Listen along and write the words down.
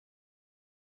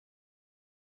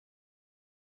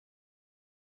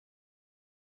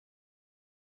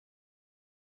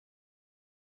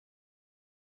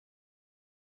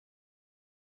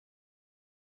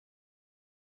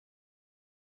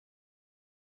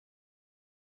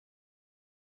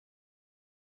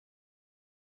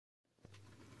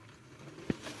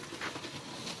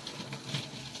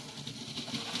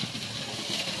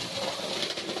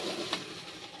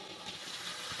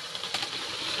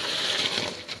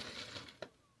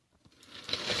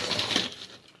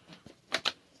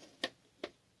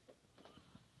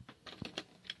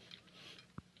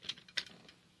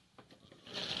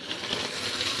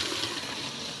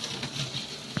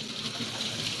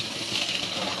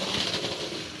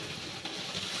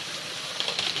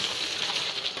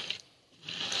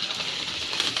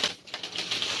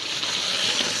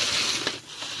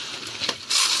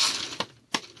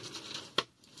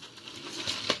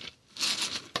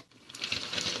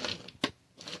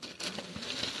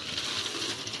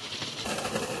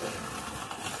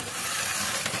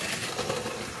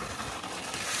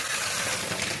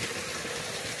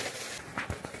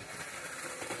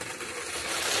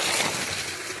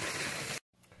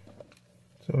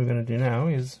So what we're going to do now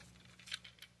is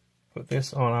put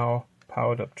this on our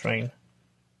powered up train.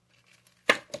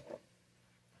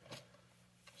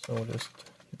 So we'll just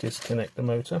disconnect the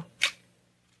motor.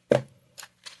 Put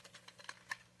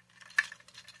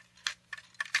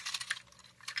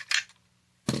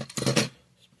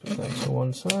that to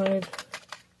one side.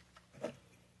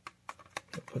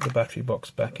 Put the battery box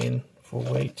back in for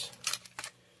weight,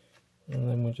 and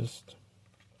then we'll just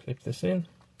clip this in.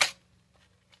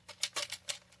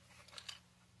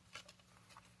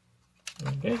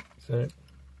 Okay, so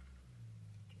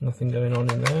nothing going on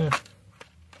in there.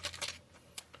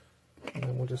 And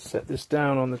then we'll just set this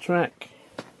down on the track.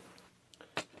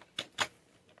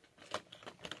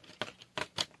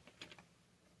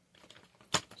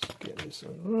 Let's get this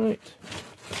on right.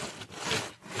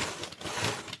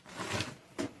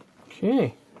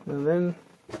 Okay, and then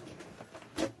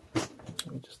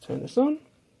let me just turn this on.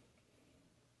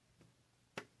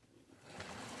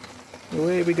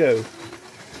 Away we go.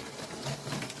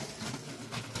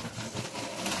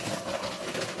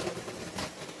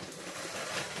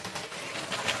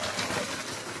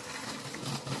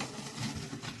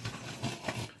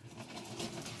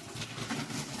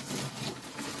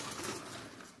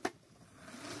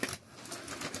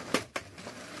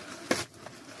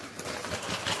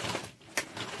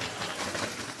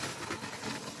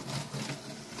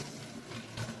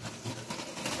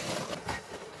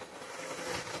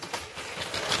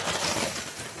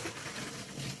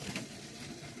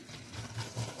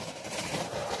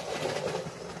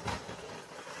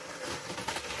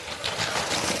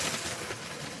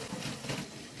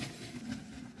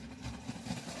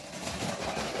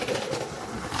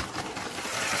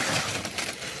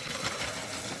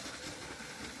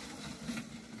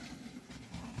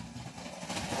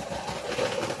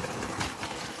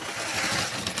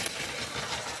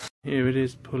 Here it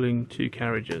is pulling two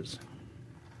carriages.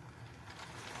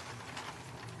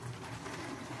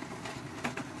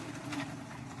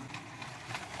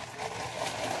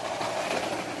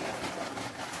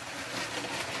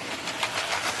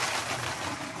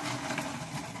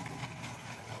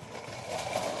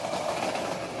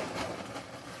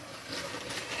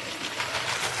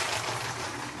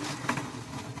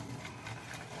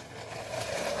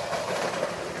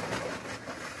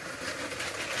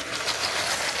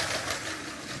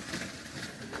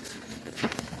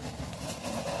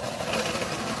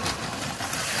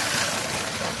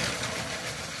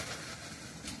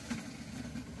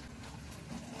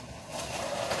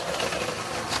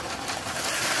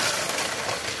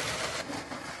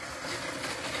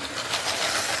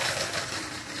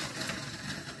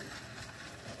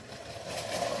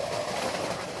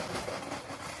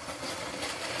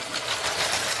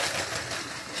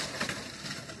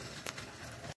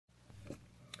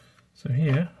 So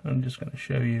here I'm just going to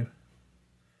show you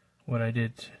what I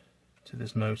did to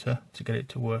this motor to get it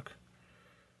to work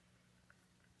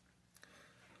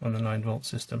on the 9-volt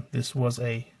system. This was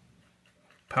a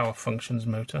Power Functions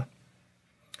motor.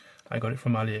 I got it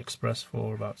from AliExpress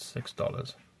for about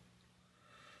 $6.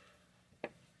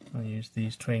 I used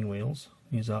these train wheels.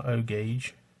 These are O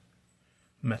gauge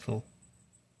metal,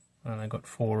 and I got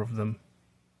 4 of them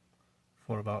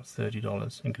for about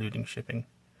 $30 including shipping.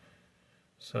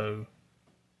 So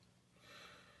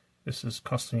this is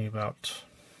costing me about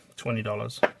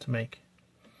 $20 to make.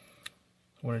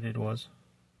 What I did was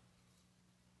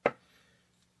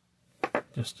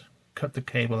just cut the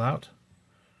cable out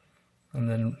and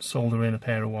then solder in a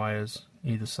pair of wires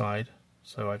either side.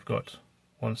 So I've got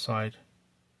one side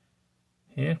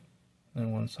here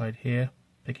and one side here,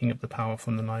 picking up the power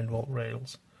from the 9-volt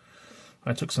rails.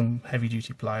 I took some heavy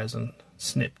duty pliers and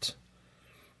snipped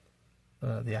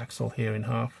the axle here in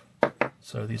half,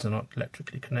 so these are not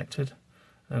electrically connected,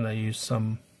 and I used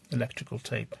some electrical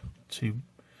tape to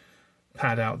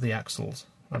pad out the axles.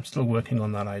 I'm still working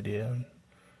on that idea and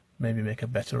maybe make a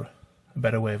better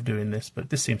way of doing this, but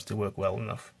this seems to work well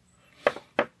enough.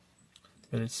 But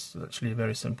it's actually a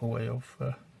very simple way of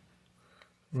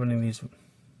running these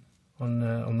on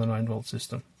the 9-volt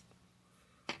system.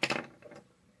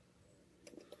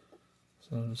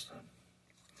 So I've just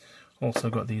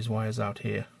also got these wires out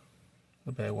here,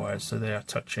 the bare wires, so they are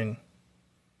touching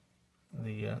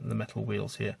the metal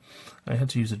wheels here. I had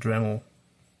to use a Dremel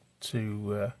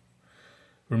to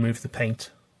remove the paint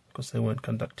because they weren't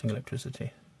conducting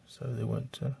electricity, so they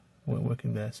weren't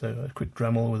working there. So a quick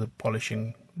Dremel with a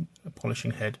polishing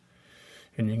head,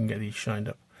 and you can get these shined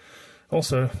up.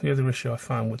 Also, the other issue I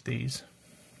found with these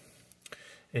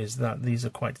is that these are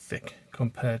quite thick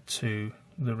compared to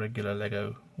the regular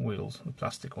Lego wheels, the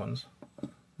plastic ones.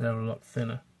 They're a lot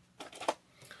thinner.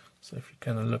 So if you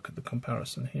kind of look at the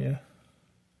comparison here,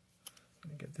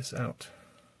 Get this out.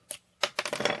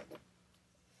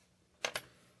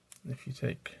 If you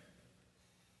take,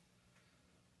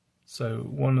 so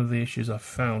one of the issues I've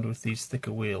found with these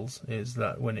thicker wheels is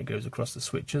that when it goes across the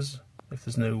switches, if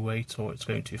there's no weight or it's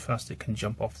going too fast, it can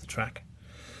jump off the track.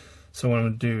 So what I'm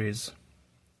going to do is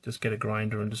just get a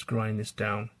grinder and just grind this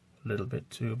down a little bit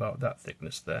to about that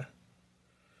thickness there,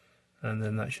 and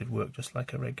then that should work just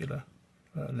like a regular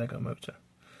Lego motor.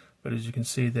 But as you can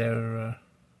see, they're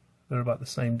about the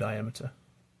same diameter,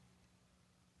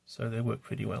 so they work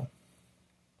pretty well.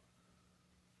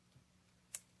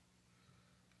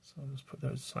 So I'll just put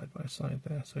those side by side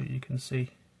there so you can see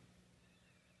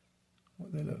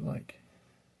what they look like.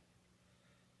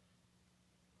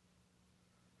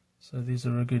 So these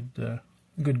are a good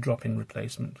drop-in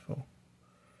replacement for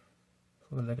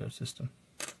the Lego system.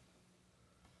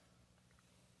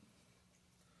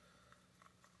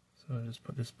 So I'll just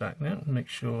put this back now and make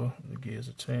sure the gears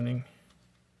are turning.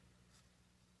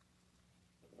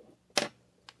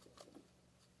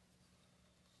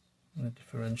 And the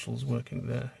differential's working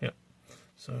there, yep.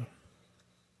 So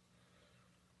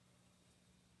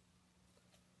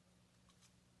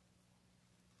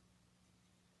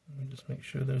let me just make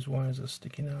sure those wires are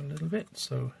sticking out a little bit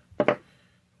so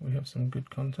we have some good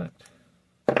contact.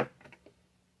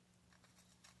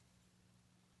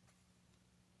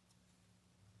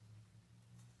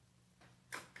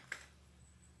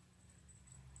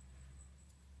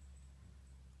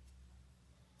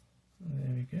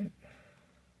 There we go.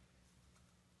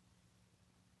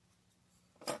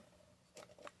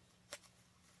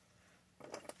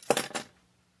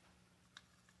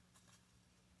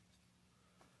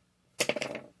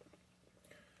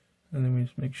 And then we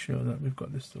just make sure that we've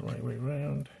got this the right way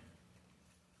round.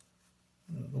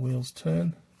 The wheels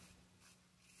turn,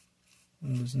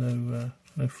 and there's no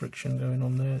friction going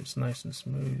on there. It's nice and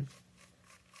smooth.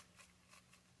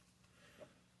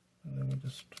 And then we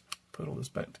just put all this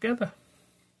back together.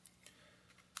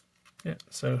 Yeah,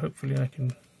 so hopefully I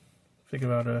can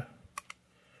figure out a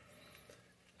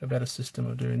better system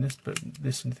of doing this, but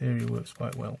this in theory works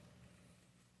quite well.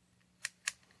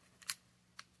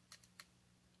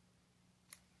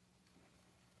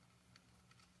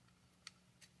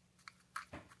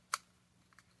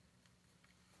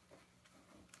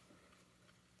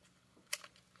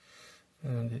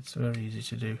 And it's very easy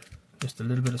to do. Just a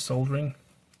little bit of soldering.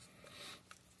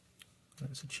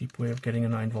 That's a cheap way of getting a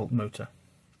 9-volt motor.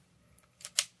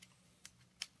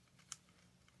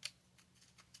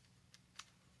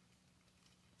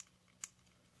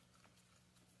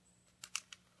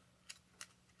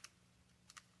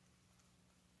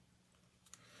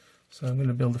 So I'm going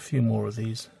to build a few more of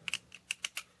these.